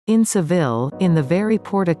In Seville, in the very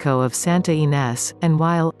portico of Santa Inés, and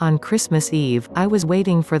while, on Christmas Eve, I was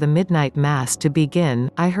waiting for the midnight Mass to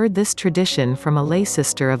begin, I heard this tradition from a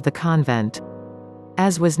laysister of the convent.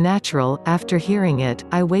 As was natural, after hearing it,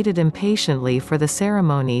 I waited impatiently for the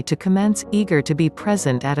ceremony to commence, eager to be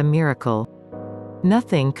present at a miracle.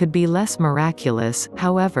 Nothing could be less miraculous,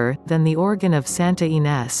 however, than the organ of Santa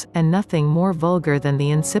Inés, and nothing more vulgar than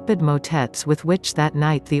the insipid motets with which that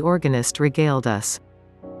night the organist regaled us.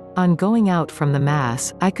 On going out from the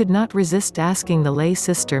Mass, I could not resist asking the lay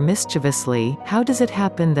sister mischievously, "How does it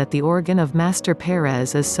happen that the organ of Master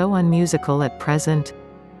Perez is so unmusical at present?"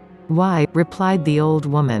 "Why," replied the old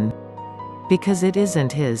woman, "because it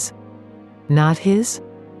isn't his." "Not his?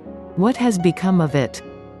 What has become of it?"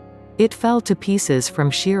 "It fell to pieces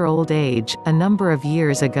from sheer old age, a number of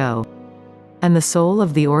years ago." "And the soul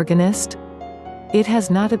of the organist?" "It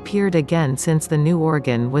has not appeared again since the new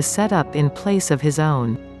organ was set up in place of his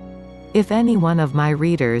own." If any one of my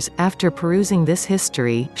readers, after perusing this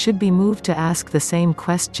history, should be moved to ask the same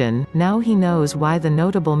question, now he knows why the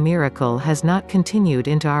notable miracle has not continued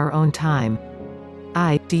into our own time.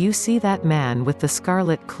 Do you see that man with the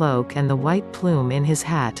scarlet cloak and the white plume in his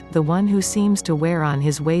hat, the one who seems to wear on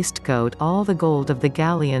his waistcoat all the gold of the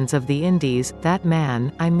galleons of the Indies, that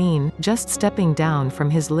man, I mean, just stepping down from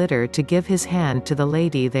his litter to give his hand to the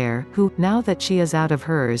lady there, who, now that she is out of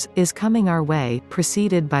hers, is coming our way,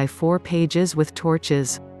 preceded by 4 pages with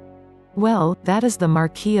torches? Well, that is the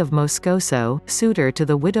Marquis of Moscoso, suitor to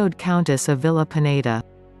the widowed Countess of Villa-Pineda.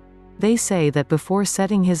 They say that before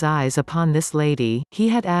setting his eyes upon this lady, he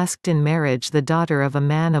had asked in marriage the daughter of a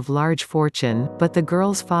man of large fortune, but the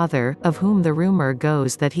girl's father, of whom the rumor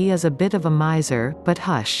goes that he is a bit of a miser, but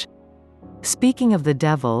hush. Speaking of the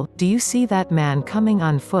devil, do you see that man coming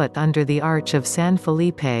on foot under the arch of San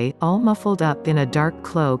Felipe, all muffled up in a dark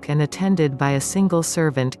cloak and attended by a single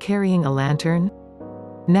servant carrying a lantern?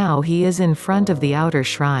 Now he is in front of the outer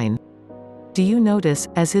shrine. Do you notice,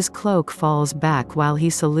 as his cloak falls back while he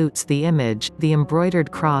salutes the image, the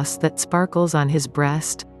embroidered cross that sparkles on his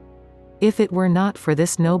breast? If it were not for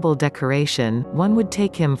this noble decoration, one would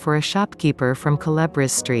take him for a shopkeeper from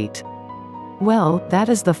Culebras Street. Well, that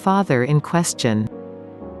is the father in question.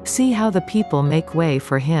 See how the people make way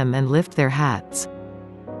for him and lift their hats.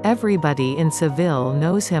 Everybody in Seville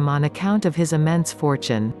knows him on account of his immense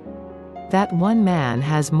fortune. That one man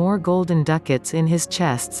has more golden ducats in his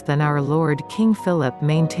chests than our Lord King Philip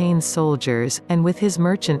maintains soldiers, and with his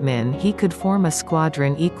merchantmen he could form a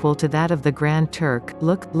squadron equal to that of the Grand Turk.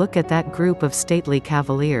 Look at that group of stately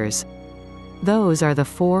cavaliers. Those are the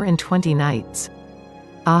 24 knights.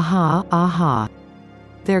 Aha, aha.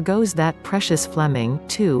 There goes that precious Fleming,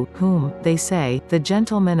 too, whom, they say, the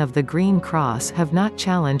gentlemen of the Green Cross have not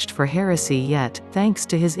challenged for heresy yet, thanks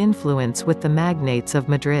to his influence with the magnates of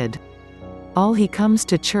Madrid. All he comes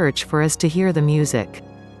to church for is to hear the music.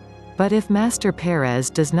 But if Master Perez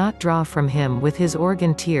does not draw from him with his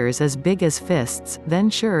organ tears as big as fists, then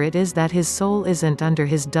sure it is that his soul isn't under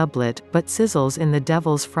his doublet, but sizzles in the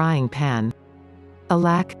devil's frying pan.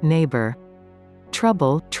 Alack, neighbor.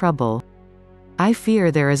 Trouble, trouble. I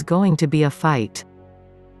fear there is going to be a fight.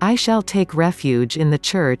 I shall take refuge in the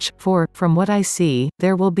church, for, from what I see,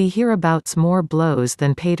 there will be hereabouts more blows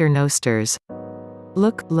than paternosters.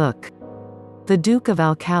 Look. The Duke of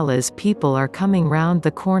Alcala's people are coming round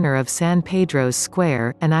the corner of San Pedro's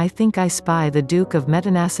square, and I think I spy the Duke of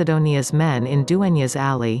Medinacedonia's men in Dueña's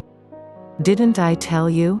alley. Didn't I tell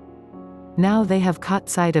you? Now they have caught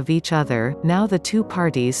sight of each other, now the two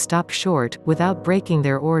parties stop short, without breaking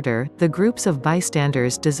their order, the groups of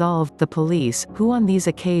bystanders dissolve, the police, who on these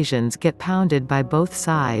occasions get pounded by both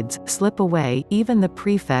sides, slip away, even the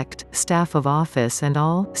prefect, staff of office and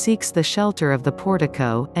all, seeks the shelter of the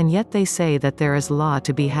portico, and yet they say that there is law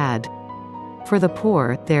to be had. For the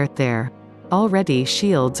poor, there. Already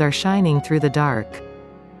shields are shining through the dark.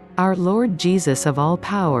 Our Lord Jesus of all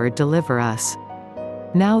power deliver us.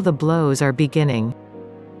 Now the blows are beginning.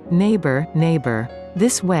 Neighbor,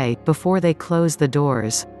 this way, before they close the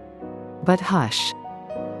doors. But hush.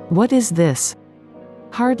 What is this?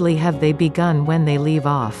 Hardly have they begun when they leave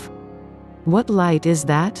off. What light is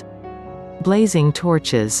that? Blazing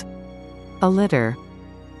torches. A litter.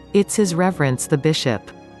 It's His Reverence the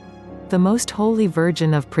Bishop. The Most Holy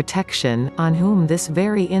Virgin of Protection, on whom this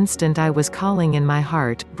very instant I was calling in my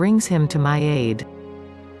heart, brings him to my aid.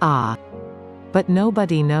 Ah! But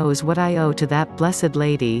nobody knows what I owe to that blessed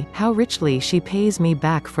lady, how richly she pays me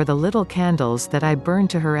back for the little candles that I burn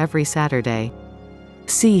to her every Saturday.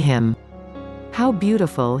 See him! How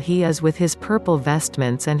beautiful he is with his purple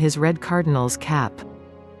vestments and his red cardinal's cap.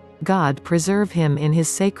 God preserve him in his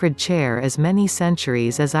sacred chair as many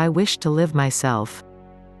centuries as I wish to live myself.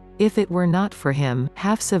 If it were not for him,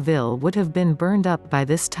 half Seville would have been burned up by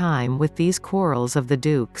this time with these quarrels of the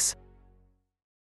dukes.